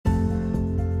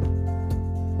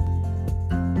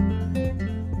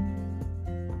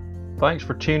Thanks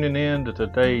for tuning in to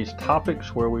today's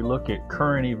topics where we look at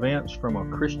current events from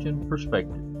a Christian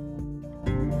perspective.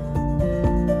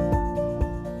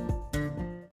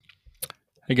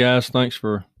 Hey guys, thanks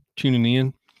for tuning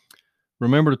in.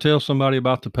 Remember to tell somebody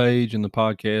about the page and the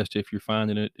podcast if you're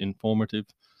finding it informative.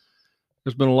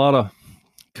 There's been a lot of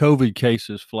COVID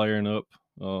cases flaring up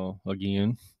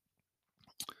again.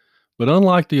 But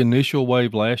unlike the initial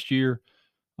wave last year,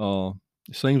 it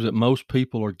seems that most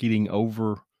people are getting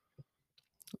over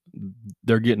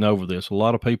this. A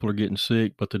lot of people are getting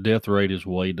sick, but the death rate is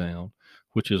way down,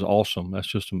 which is awesome. That's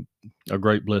just a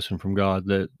great blessing from God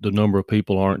that the number of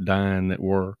people aren't dying that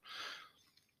were.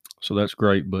 So that's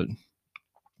great. But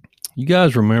you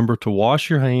guys remember to wash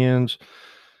your hands.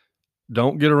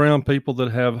 Don't get around people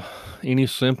that have any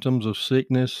symptoms of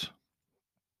sickness.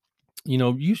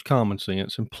 Use common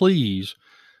sense, and please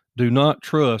do not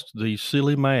trust these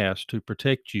silly masks to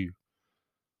protect you.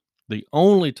 The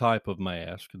only type of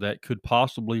mask that could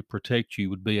possibly protect you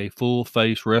would be a full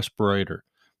face respirator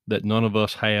that none of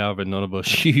us have and none of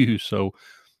us use. So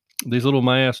these little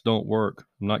masks don't work.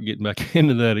 I'm not getting back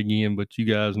into that again, but you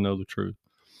guys know the truth.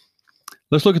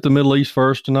 Let's look at the Middle East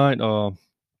first tonight.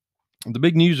 The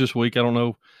big news this week, I don't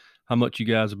know how much you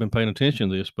guys have been paying attention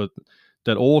to this, but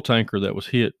that oil tanker that was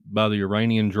hit by the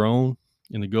Iranian drone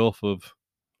in the Gulf of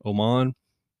Oman.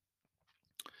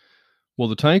 Well,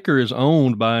 the tanker is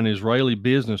owned by an Israeli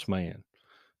businessman.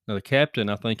 Now, the captain,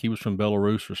 I think he was from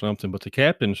Belarus or something, but the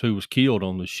captain's who was killed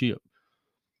on the ship.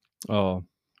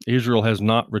 Israel has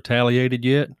not retaliated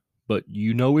yet, but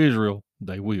Israel,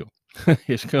 they will.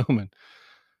 It's coming.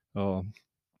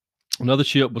 Another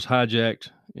ship was hijacked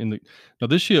now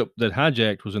this ship that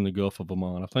hijacked was in the Gulf of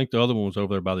Oman. I think the other one was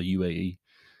over there by the UAE.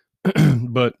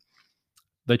 But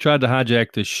they tried to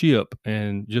hijack this ship,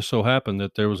 and just so happened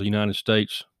that there was a United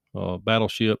States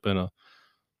battleship and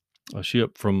a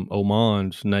ship from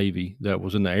Oman's Navy that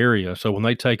was in the area. So when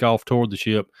they take off toward the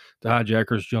ship, the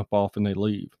hijackers jump off and they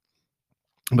leave.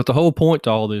 But the whole point to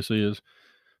all this is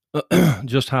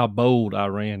just how bold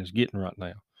Iran is getting right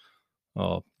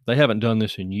now. They haven't done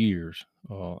this in years.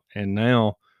 And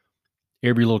now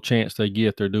every little chance they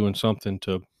get, they're doing something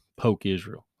to poke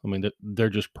Israel. I mean, they're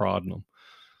just prodding them.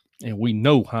 And we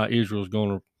know how Israel is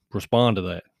going to respond to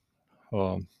that.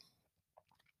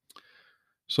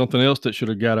 Something else that should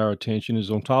have got our attention is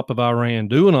on top of Iran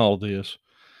doing all this,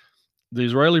 the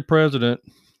Israeli president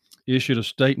issued a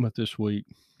statement this week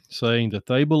saying that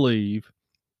they believe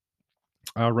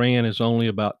Iran is only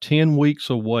about 10 weeks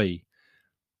away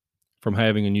from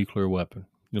having a nuclear weapon.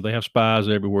 They have spies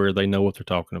everywhere. They know what they're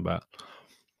talking about.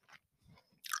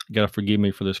 You got to forgive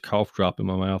me for this cough drop in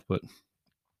my mouth, but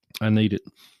I need it.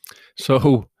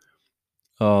 So,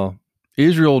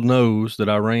 Israel knows that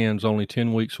Iran's only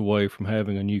 10 weeks away from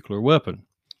having a nuclear weapon.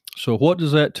 So what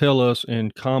does that tell us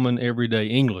in common everyday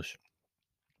English?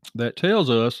 That tells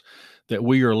us that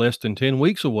we are less than 10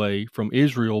 weeks away from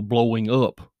Israel blowing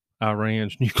up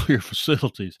Iran's nuclear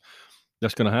facilities.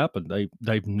 That's going to happen.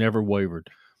 They've never wavered.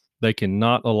 They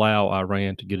cannot allow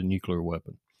Iran to get a nuclear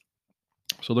weapon.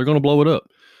 So they're going to blow it up.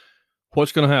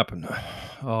 What's going to happen?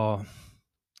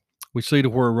 We see to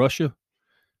where Russia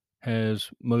has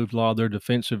moved a lot of their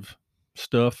defensive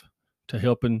stuff to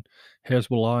helping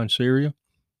Hezbollah in Syria.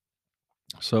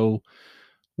 So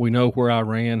we know where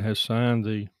Iran has signed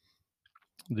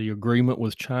the agreement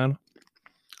with China.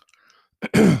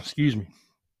 Excuse me.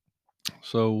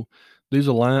 So these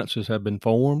alliances have been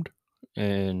formed,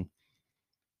 and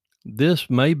this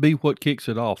may be what kicks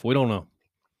it off. We don't know.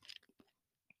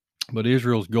 But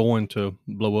Israel's going to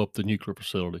blow up the nuclear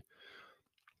facility.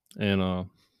 And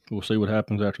we'll see what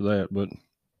happens after that. But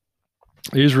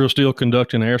Israel's still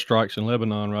conducting airstrikes in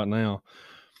Lebanon right now.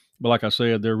 But like I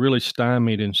said, they're really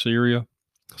stymied in Syria.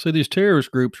 See, these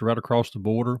terrorist groups are right across the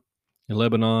border in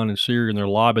Lebanon and Syria, and they're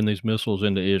lobbing these missiles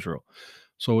into Israel.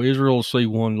 So Israel will see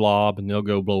one lob, and they'll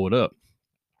go blow it up,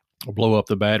 or blow up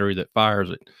the battery that fires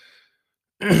it.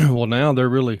 Well, now they're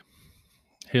really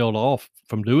held off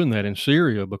from doing that in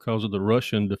Syria because of the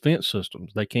Russian defense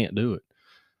systems. They can't do it.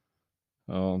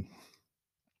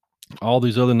 All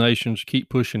these other nations keep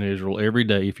pushing Israel every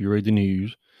day, if you read the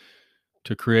news,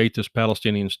 to create this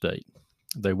Palestinian state.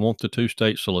 They want the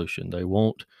two-state solution. They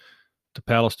want the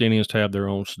Palestinians to have their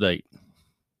own state.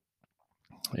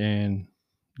 And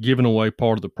giving away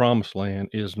part of the promised land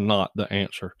is not the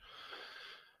answer.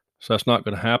 So that's not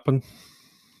going to happen.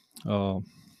 You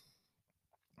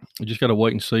just got to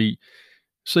wait and see.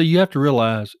 See, you have to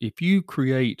realize if you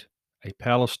create a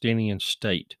Palestinian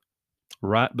state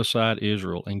right beside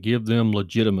Israel and give them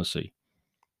legitimacy,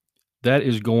 that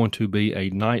is going to be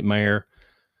a nightmare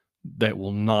that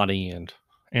will not end.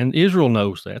 And Israel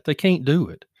knows that. They can't do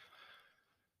it.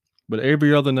 But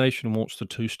every other nation wants the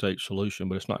two-state solution,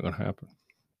 but it's not going to happen.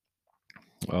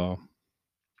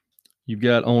 You've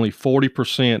got only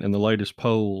 40% in the latest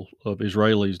poll of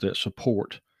Israelis that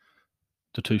support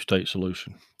the two-state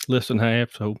solution. Less than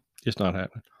half, so it's not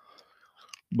happening.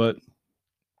 But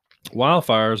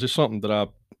wildfires is something that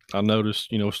I noticed.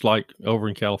 It's like over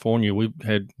in California, we've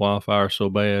had wildfires so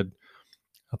bad,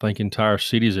 I think entire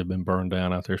cities have been burned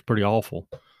down out there. It's pretty awful.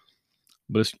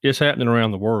 But it's happening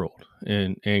around the world,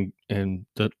 and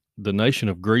the nation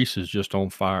of Greece is just on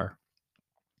fire.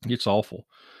 It's awful.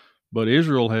 But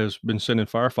Israel has been sending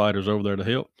firefighters over there to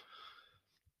help.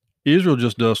 Israel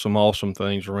just does some awesome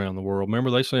things around the world. Remember,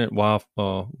 they sent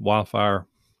wildfire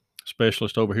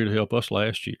specialists over here to help us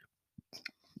last year.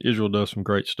 Israel does some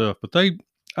great stuff. But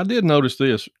I did notice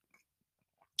this.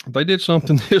 They did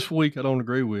something this week I don't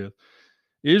agree with.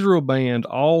 Israel banned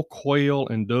all quail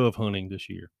and dove hunting this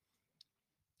year.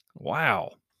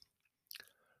 Wow.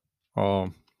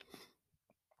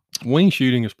 Wing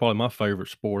shooting is probably my favorite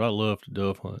sport. I love to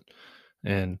dove hunt.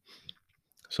 And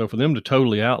so for them to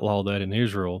totally outlaw that in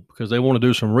Israel, because they want to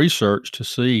do some research to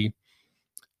see,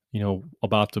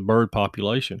 about the bird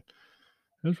population.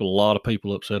 There's a lot of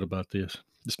people upset about this.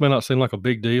 This may not seem like a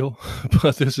big deal,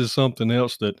 but this is something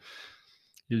else that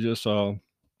you just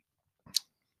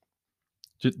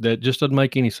that just doesn't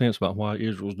make any sense about why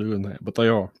Israel's doing that, but they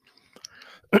are.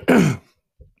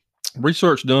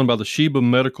 Research done by the Sheba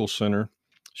Medical Center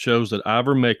shows that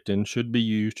ivermectin should be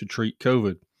used to treat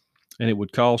COVID, and it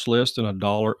would cost less than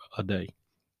 $1 a day.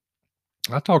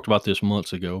 I talked about this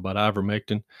months ago about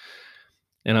ivermectin,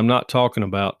 and I'm not talking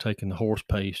about taking the horse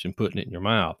paste and putting it in your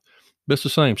mouth. But it's the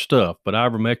same stuff, but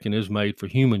ivermectin is made for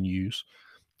human use.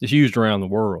 It's used around the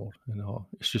world.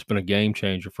 It's just been a game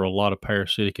changer for a lot of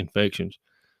parasitic infections.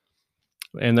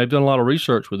 And they've done a lot of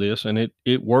research with this, and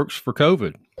it works for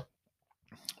COVID.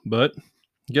 But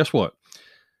guess what?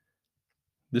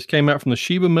 This came out from the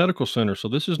Sheba Medical Center. So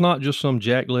this is not just some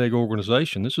jackleg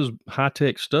organization. This is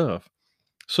high-tech stuff.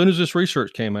 As soon as this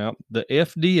research came out, the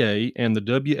FDA and the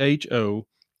WHO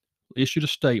issued a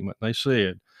statement. They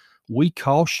said, "We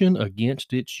caution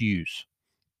against its use."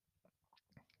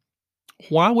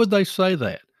 Why would they say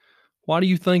that? Why do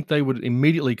you think they would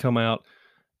immediately come out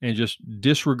and just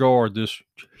disregard this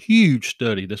huge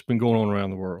study that's been going on around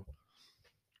the world?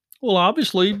 Well,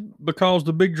 obviously, because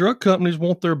the big drug companies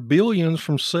want their billions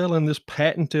from selling this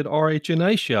patented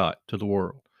RHNA shot to the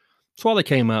world. That's why they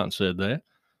came out and said that.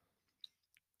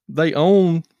 They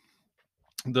own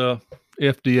the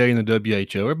FDA and the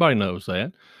WHO. Everybody knows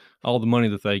that. All the money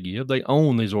that they give, they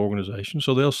own these organizations,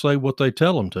 so they'll say what they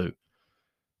tell them to.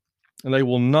 And they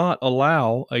will not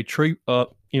allow a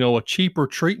cheaper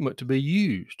treatment to be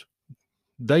used.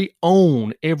 They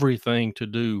own everything to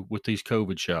do with these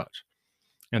COVID shots,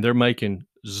 and they're making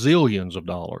zillions of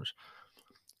dollars.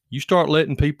 You start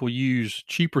letting people use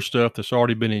cheaper stuff that's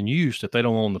already been in use that they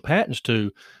don't own the patents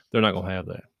to, they're not going to have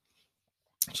that.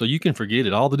 So you can forget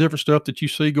it. All the different stuff that you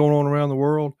see going on around the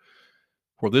world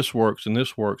where this works and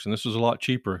this works and this is a lot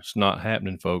cheaper, it's not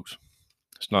happening, folks.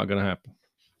 It's not going to happen.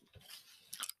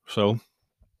 So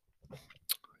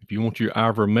if you want your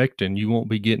ivermectin, you won't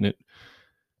be getting it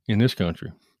in this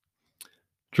country.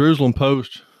 Jerusalem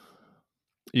Post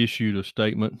issued a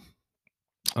statement,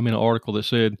 an article that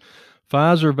said,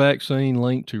 Pfizer vaccine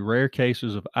linked to rare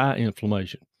cases of eye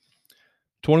inflammation.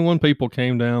 21 people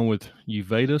came down with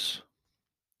uveitis,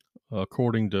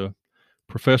 according to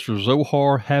Professor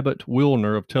Zohar Habit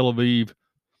Wilner of Tel Aviv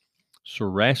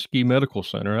Sourasky Medical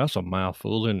Center. That's a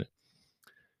mouthful, isn't it?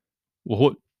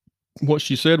 Well, what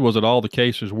she said was that all the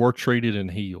cases were treated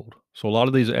and healed. So a lot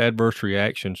of these adverse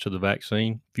reactions to the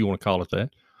vaccine, if you want to call it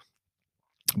that,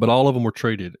 but all of them were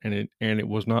treated, and it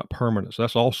was not permanent. So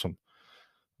that's awesome.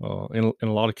 In a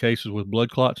lot of cases with blood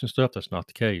clots and stuff, that's not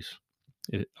the case.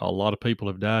 A lot of people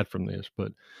have died from this,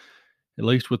 but at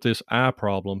least with this eye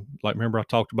problem, like remember I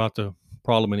talked about the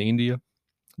problem in India,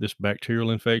 this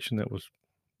bacterial infection that was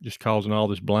just causing all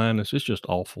this blindness. It's just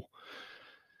awful.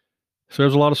 So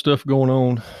there's a lot of stuff going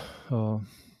on.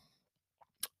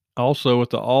 Also, at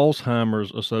the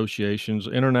Alzheimer's Association's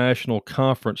international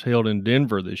conference held in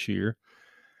Denver this year,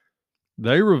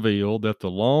 they revealed that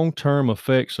the long-term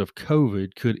effects of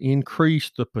COVID could increase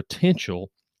the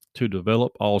potential to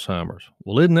develop Alzheimer's.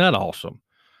 Well, isn't that awesome?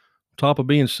 On top of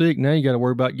being sick, now you got to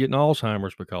worry about getting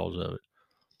Alzheimer's because of it.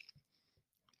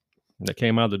 That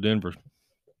came out of the Denver.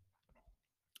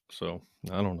 So,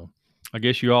 I don't know. I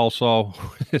guess you all saw.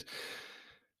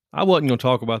 I wasn't going to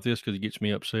talk about this because it gets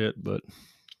me upset, but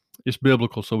It's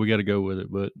biblical, so we got to go with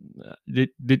it. But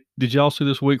did y'all see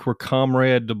this week where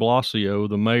Comrade de Blasio,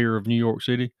 the mayor of New York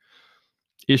City,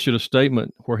 issued a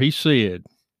statement where he said,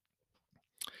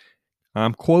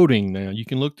 I'm quoting now, you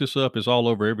can look this up, it's all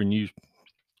over every news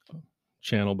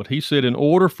channel, but he said, in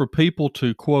order for people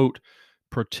to, quote,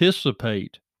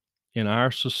 participate in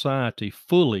our society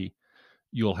fully,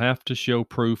 you'll have to show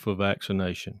proof of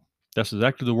vaccination. That's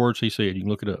exactly the words he said. You can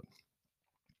look it up.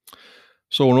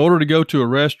 So in order to go to a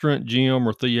restaurant, gym,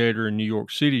 or theater in New York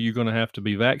City, you're going to have to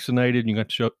be vaccinated and you got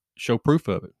to show proof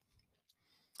of it.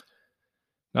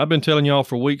 Now, I've been telling y'all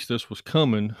for weeks this was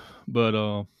coming,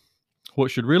 but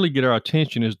what should really get our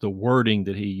attention is the wording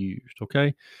that he used,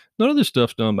 okay? None of this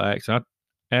stuff's done by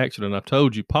accident. I've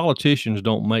told you, politicians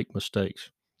don't make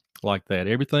mistakes like that.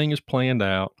 Everything is planned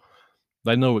out.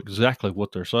 They know exactly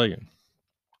what they're saying.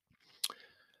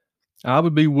 I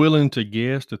would be willing to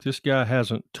guess that this guy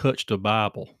hasn't touched a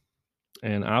Bible,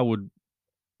 and I would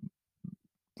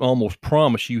almost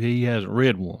promise you he hasn't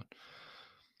read one.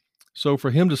 So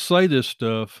for him to say this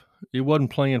stuff, it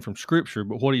wasn't planned from Scripture,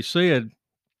 but what he said,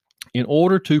 in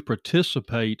order to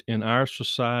participate in our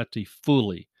society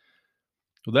fully,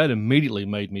 well, that immediately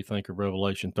made me think of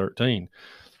Revelation 13.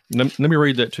 Let me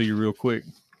read that to you real quick.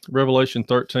 Revelation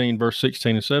 13, verse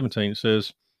 16 and 17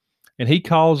 says, and he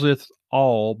causeth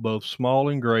all, both small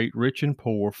and great, rich and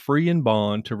poor, free and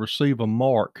bond, to receive a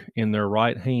mark in their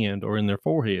right hand or in their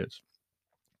foreheads,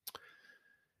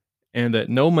 and that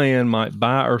no man might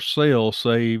buy or sell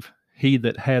save he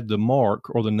that had the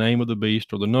mark or the name of the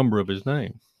beast or the number of his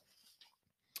name.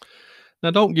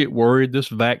 Now, don't get worried. This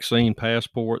vaccine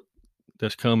passport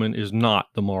that's coming is not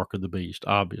the mark of the beast,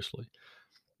 obviously,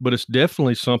 but it's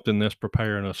definitely something that's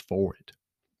preparing us for it.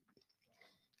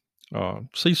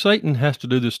 See, Satan has to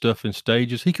do this stuff in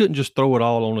stages. He couldn't just throw it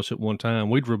all on us at one time.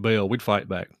 We'd rebel. We'd fight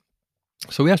back.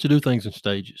 So he has to do things in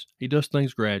stages. He does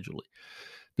things gradually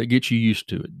that get you used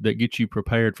to it, that get you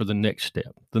prepared for the next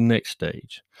step, the next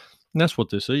stage. And that's what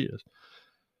this is.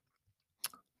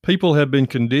 People have been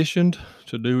conditioned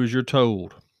to do as you're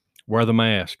told. Wear the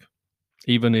mask.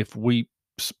 Even if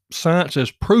science has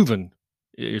proven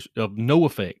is of no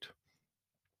effect.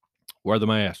 Wear the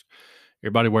mask.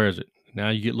 Everybody wears it. Now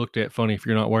you get looked at funny if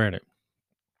you're not wearing it,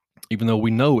 even though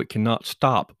we know it cannot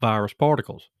stop virus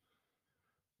particles.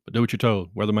 But do what you're told.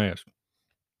 Wear the mask.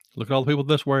 Look at all the people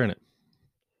that's wearing it.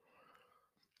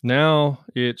 Now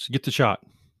it's get the shot.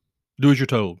 Do as you're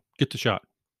told. Get the shot.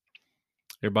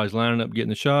 Everybody's lining up getting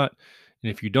the shot. And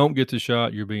if you don't get the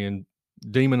shot, you're being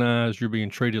demonized. You're being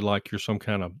treated like you're some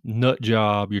kind of nut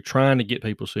job. You're trying to get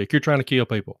people sick. You're trying to kill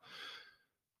people.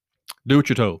 Do what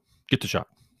you're told. Get the shot.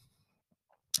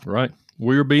 Right?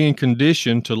 We're being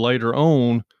conditioned to later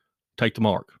on take the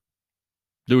mark.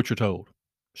 Do what you're told.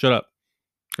 Shut up.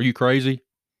 Are you crazy?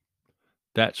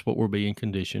 That's what we're being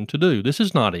conditioned to do. This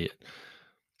is not it.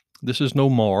 This is no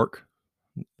mark.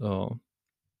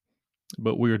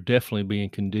 But we are definitely being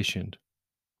conditioned.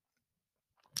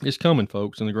 It's coming,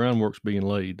 folks, and the groundwork's being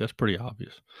laid. That's pretty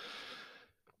obvious.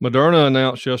 Moderna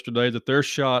announced yesterday that their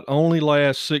shot only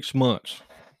lasts 6 months.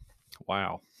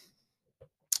 Wow.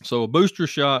 So a booster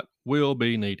shot will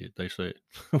be needed, they said.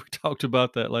 We talked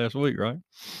about that last week, right?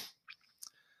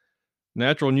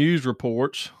 Natural News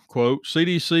reports, quote,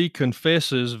 CDC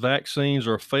confesses vaccines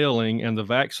are failing and the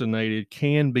vaccinated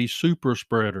can be super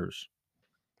spreaders.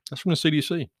 That's from the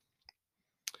CDC.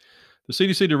 The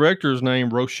CDC director is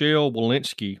named Rochelle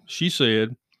Walensky. She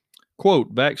said,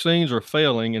 quote, vaccines are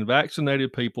failing and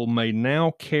vaccinated people may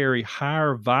now carry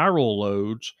higher viral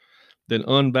loads than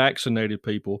unvaccinated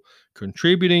people,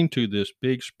 contributing to this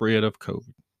big spread of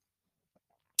COVID.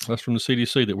 That's from the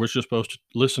CDC, that we're just supposed to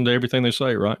listen to everything they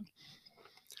say, right?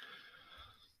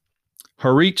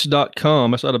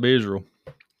 Haaretz.com, that's out of Israel.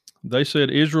 They said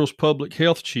Israel's public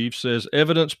health chief says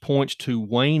evidence points to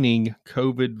waning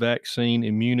COVID vaccine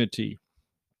immunity.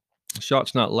 The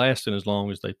shot's not lasting as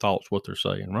long as they thought, is what they're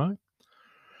saying, right?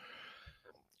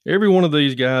 Every one of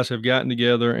these guys have gotten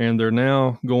together and they're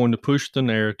now going to push the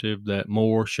narrative that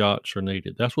more shots are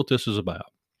needed. That's what this is about.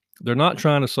 They're not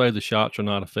trying to say the shots are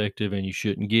not effective and you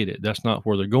shouldn't get it. That's not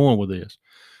where they're going with this.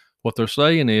 What they're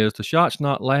saying is the shot's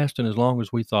not lasting as long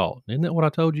as we thought. Isn't that what I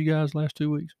told you guys last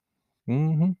 2 weeks?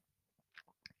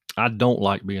 I don't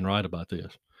like being right about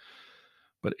this.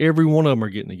 But every one of them are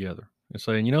getting together and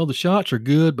saying, the shots are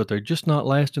good, but they're just not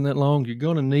lasting that long. You're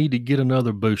going to need to get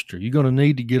another booster. You're going to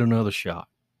need to get another shot.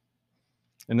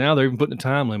 And now they're even putting a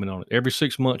time limit on it. Every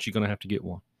 6 months, you're going to have to get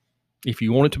one. If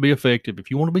you want it to be effective,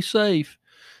 if you want to be safe,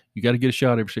 you got to get a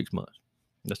shot every 6 months.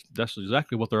 That's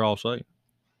exactly what they're all saying.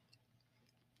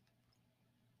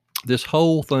 This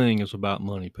whole thing is about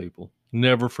money, people.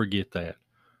 Never forget that.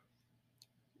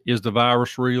 Is the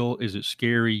virus real? Is it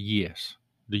scary? Yes.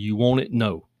 Do you want it?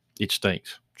 No. It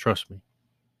stinks. Trust me.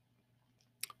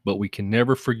 But we can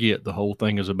never forget the whole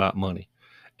thing is about money.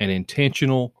 An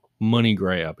intentional money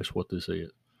grab is what this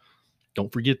is.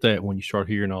 Don't forget that when you start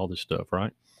hearing all this stuff,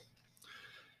 right?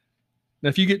 Now,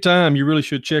 if you get time, you really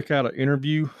should check out an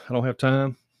interview. I don't have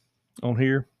time on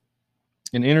here.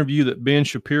 An interview that Ben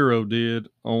Shapiro did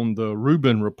on the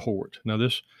Rubin Report. Now,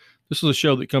 this is a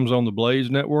show that comes on the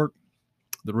Blaze Network,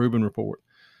 the Rubin Report.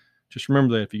 Just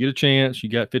remember that if you get a chance, you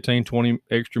got 15, 20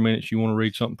 extra minutes, you want to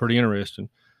read something pretty interesting,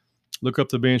 look up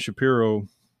the Ben Shapiro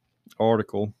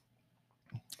article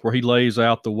where he lays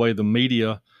out the way the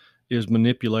media is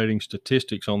manipulating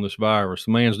statistics on this virus.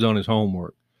 The man's done his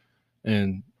homework.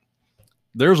 And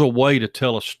there's a way to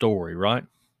tell a story, right?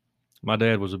 My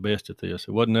dad was the best at this.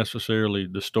 It wasn't necessarily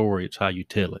the story, it's how you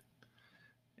tell it.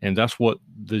 And that's what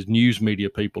the news media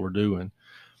people are doing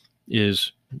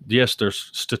is, yes, there's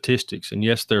statistics, and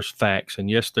yes, there's facts, and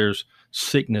yes, there's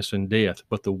sickness and death.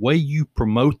 But the way you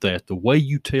promote that, the way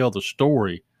you tell the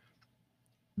story,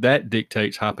 that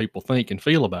dictates how people think and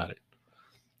feel about it.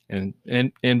 And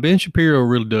Ben Shapiro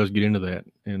really does get into that.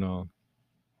 And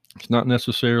it's not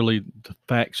necessarily the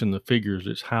facts and the figures,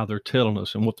 it's how they're telling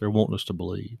us and what they're wanting us to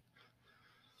believe.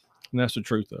 And that's the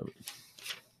truth of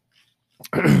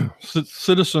it.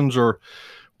 Citizens are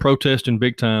protesting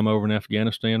big time over in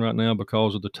Afghanistan right now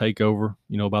because of the takeover,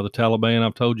 by the Taliban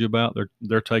I've told you about.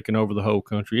 They're taking over the whole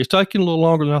country. It's taking a little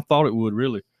longer than I thought it would,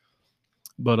 really.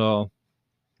 But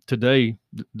today,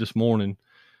 this morning,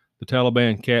 the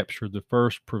Taliban captured the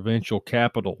first provincial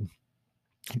capital.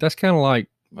 That's kind of like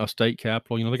a state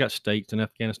capital. They got states in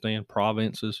Afghanistan,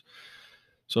 provinces.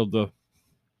 So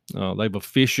they've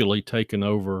officially taken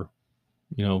over,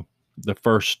 the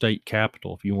first state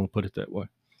capital, if you want to put it that way.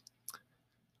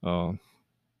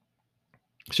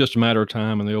 It's just a matter of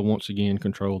time, and they'll once again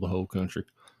control the whole country.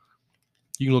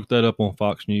 You can look that up on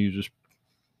Fox News.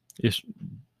 It's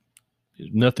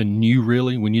nothing new,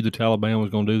 really. We knew the Taliban was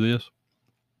going to do this.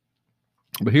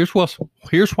 But here's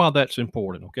why that's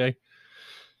important, okay?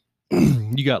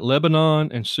 You got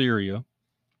Lebanon and Syria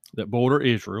that border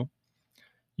Israel.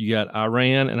 You got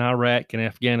Iran and Iraq and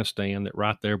Afghanistan that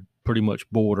right there pretty much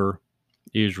border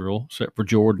Israel, except for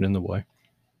Jordan in the way.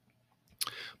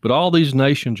 But all these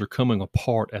nations are coming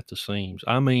apart at the seams.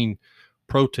 I mean,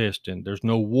 protesting. There's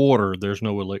no water. There's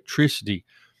no electricity.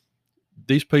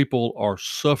 These people are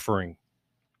suffering,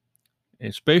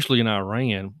 especially in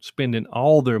Iran, spending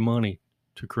all their money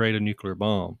to create a nuclear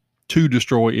bomb to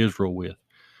destroy Israel with.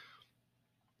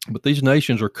 But these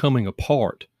nations are coming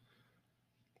apart,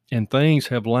 and things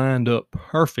have lined up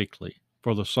perfectly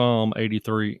for the Psalm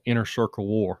 83 inner circle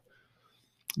war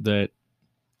that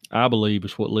I believe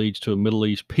is what leads to a Middle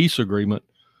East peace agreement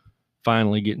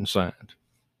finally getting signed.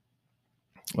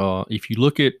 If you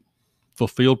look at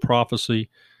fulfilled prophecy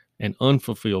and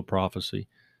unfulfilled prophecy,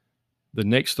 the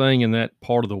next thing in that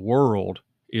part of the world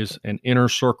is an inner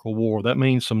circle war. That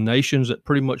means some nations that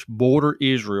pretty much border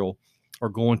Israel are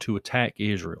going to attack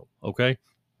Israel, okay?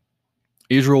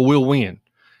 Israel will win,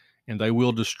 and they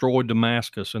will destroy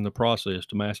Damascus in the process,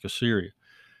 Damascus, Syria.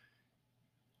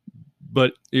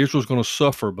 But Israel's going to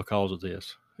suffer because of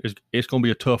this. It's going to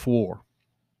be a tough war.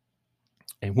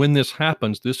 And when this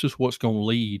happens, this is what's going to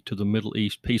lead to the Middle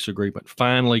East peace agreement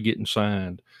finally getting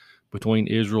signed between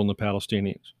Israel and the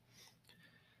Palestinians.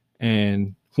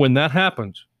 And when that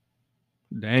happens,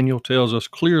 Daniel tells us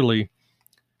clearly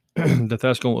that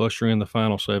that's going to usher in the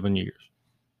final 7 years.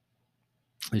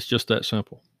 It's just that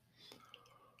simple.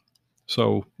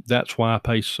 So that's why I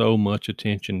pay so much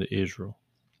attention to Israel.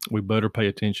 We better pay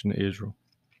attention to Israel.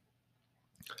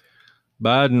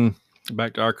 Biden,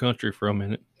 back to our country for a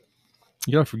minute.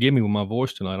 You got to forgive me with my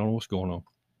voice tonight. I don't know what's going on.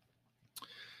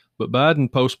 But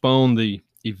Biden postponed the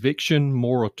eviction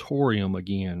moratorium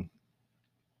again.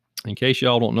 In case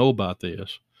y'all don't know about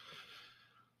this,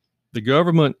 the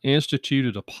government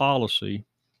instituted a policy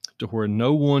to where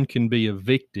no one can be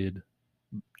evicted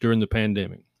during the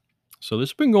pandemic. So this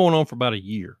has been going on for about a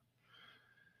year.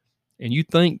 And you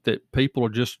think that people are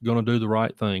just going to do the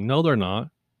right thing. No, they're not.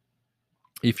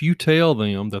 If you tell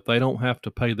them that they don't have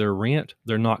to pay their rent,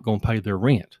 they're not going to pay their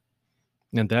rent.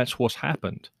 And that's what's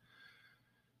happened.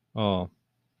 No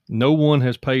one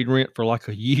has paid rent for like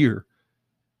a year.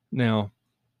 Now,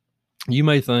 you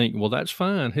may think, well, that's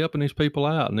fine, helping these people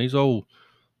out and these old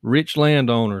rich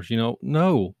landowners,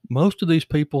 No, most of these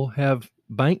people have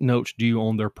banknotes due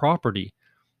on their property.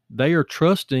 They are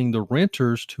trusting the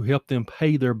renters to help them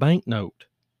pay their banknote.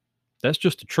 That's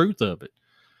just the truth of it.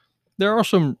 There are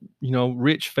some,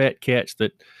 rich fat cats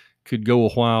that could go a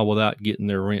while without getting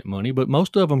their rent money, but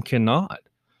most of them cannot.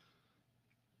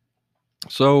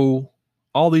 So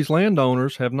all these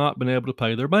landowners have not been able to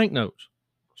pay their bank notes.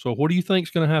 So what do you think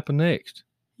is going to happen next?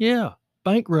 Yeah,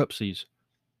 bankruptcies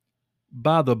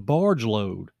by the barge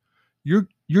load.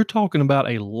 You're talking about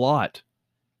a lot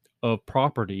of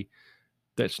property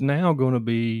that's now going to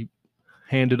be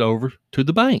handed over to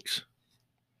the banks.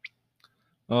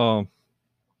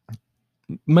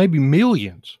 Maybe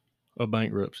millions of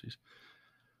bankruptcies.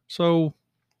 So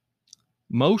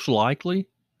most likely,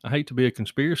 I hate to be a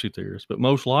conspiracy theorist, but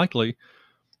most likely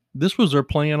this was their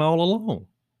plan all along.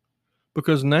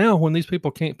 Because now when these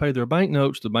people can't pay their bank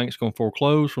notes, the bank's going to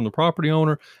foreclose from the property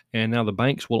owner, and now the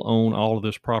banks will own all of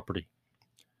this property.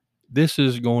 This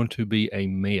is going to be a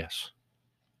mess.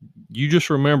 You just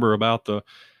remember about the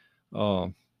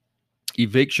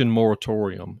eviction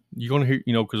moratorium. You're going to hear,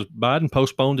 because Biden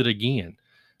postponed it again.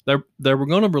 They were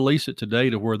going to release it today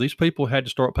to where these people had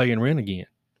to start paying rent again.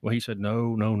 Well, he said,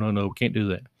 no, we can't do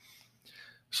that.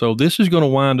 So this is going to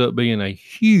wind up being a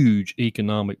huge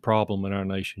economic problem in our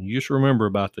nation. You just remember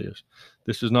about this.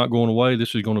 This is not going away.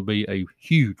 This is going to be a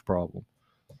huge problem.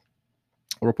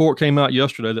 A report came out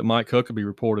yesterday that Mike Huckabee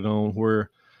reported on where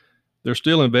they're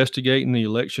still investigating the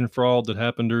election fraud that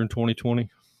happened during 2020.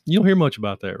 You don't hear much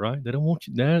about that, right? They don't want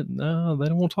you that. No, they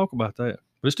don't want to talk about that.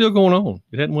 But it's still going on.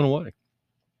 It hadn't went away.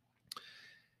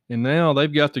 And now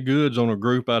they've got the goods on a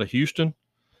group out of Houston.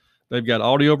 They've got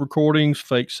audio recordings,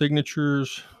 fake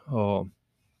signatures, a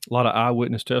lot of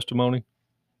eyewitness testimony.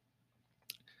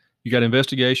 You got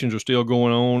investigations are still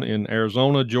going on in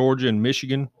Arizona, Georgia, and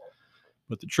Michigan.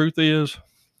 But the truth is,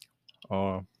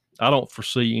 I don't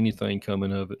foresee anything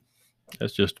coming of it.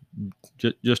 That's just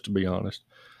to be honest.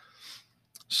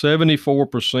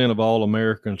 74% of all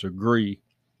Americans agree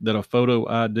that a photo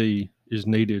ID is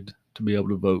needed to be able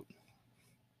to vote.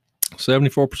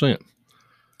 74%.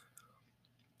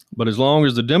 But as long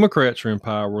as the Democrats are in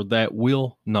power, that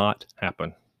will not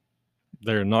happen.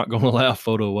 They're not going to allow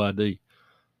photo ID.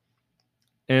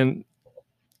 And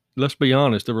let's be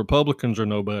honest, the Republicans are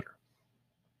no better.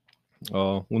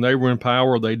 When they were in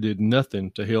power, they did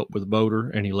nothing to help with voter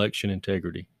and election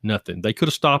integrity. Nothing. They could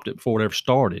have stopped it before it ever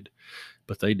started,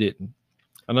 but they didn't.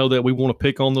 I know that we want to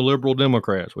pick on the liberal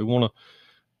Democrats.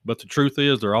 But the truth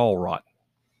is they're all rotten.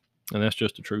 And that's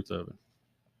just the truth of it.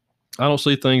 I don't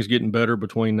see things getting better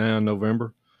between now and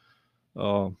November.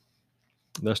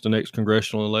 That's the next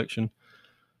congressional election.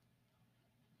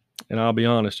 And I'll be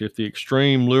honest, if the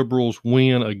extreme liberals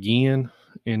win again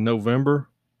in November,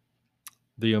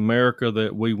 the America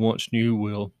that we once knew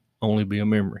will only be a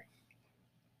memory.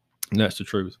 And that's the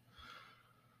truth.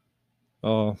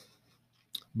 But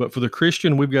for the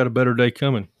Christian, we've got a better day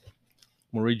coming.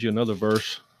 I'm going to read you another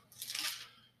verse.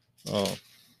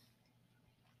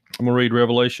 I'm going to read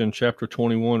Revelation chapter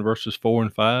 21, verses 4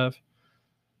 and 5.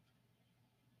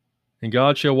 And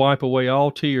God shall wipe away all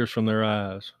tears from their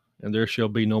eyes, and there shall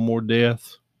be no more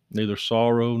death, neither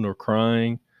sorrow nor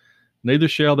crying, neither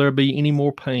shall there be any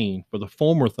more pain, for the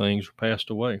former things are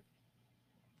passed away.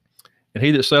 And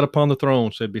he that sat upon the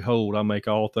throne said, Behold, I make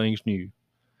all things new.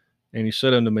 And he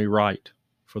said unto me, Write,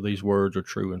 for these words are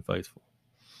true and faithful.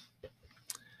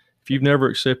 If you've never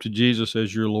accepted Jesus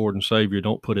as your Lord and Savior,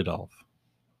 don't put it off.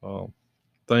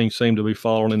 Things seem to be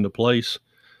falling into place,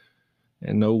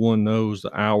 and no one knows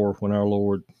the hour when our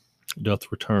Lord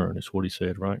doth return, is what he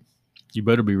said, right? You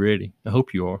better be ready. I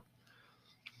hope you are.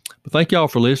 But thank y'all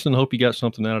for listening. I hope you got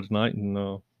something out of tonight. And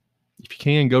if you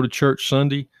can, go to church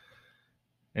Sunday.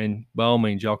 And by all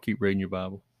means, y'all keep reading your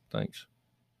Bible. Thanks.